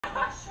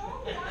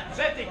Vous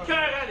êtes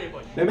écœurants, les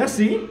boys. Ben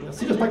merci.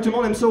 Merci. J'espère que tout le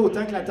monde aime ça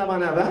autant que la table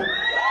en avant.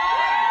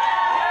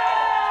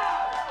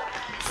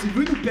 Si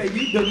vous nous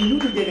payez, donnez-nous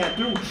des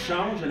gratuits ou du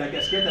change. La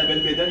casquette à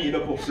belle-bedaine, il est là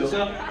pour ça. C'est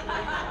ça.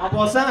 En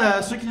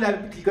passant, ceux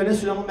qui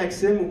connaissent sous le nom de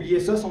Maxime, oubliez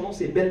ça, son nom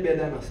c'est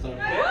belle-bedaine en ce temps.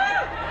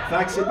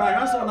 Fait que ses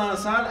parents sont dans la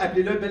salle,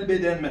 appelez-le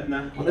belle-bedaine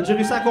maintenant. On a déjà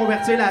réussi à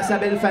convertir sa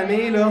belle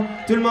famille, là.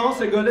 Tout le monde,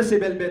 ce gars-là, c'est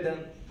belle-bedaine.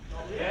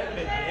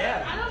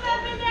 Belle-bedaine. Allô,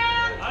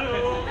 belle-bedaine!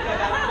 Allô.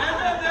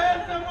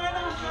 Belle-bedaine, fais-moi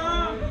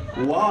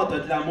l'enfant! Wow, t'as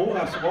de l'amour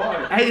à soir.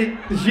 Hey,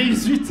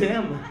 Jésus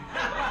t'aime.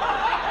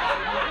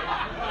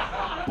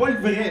 Pas le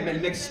vrai, mais le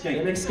mexicain.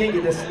 Le Mexicain qui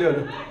est assis là.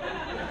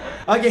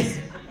 OK.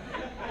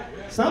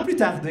 Sans plus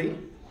tarder.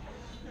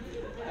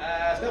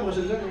 C'est la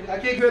prochaine joke?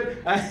 OK, good.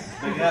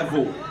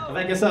 Bravo.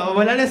 Fait que ça, on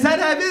va la laisser à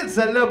David,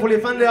 celle-là, pour les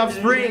fans de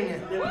Offspring.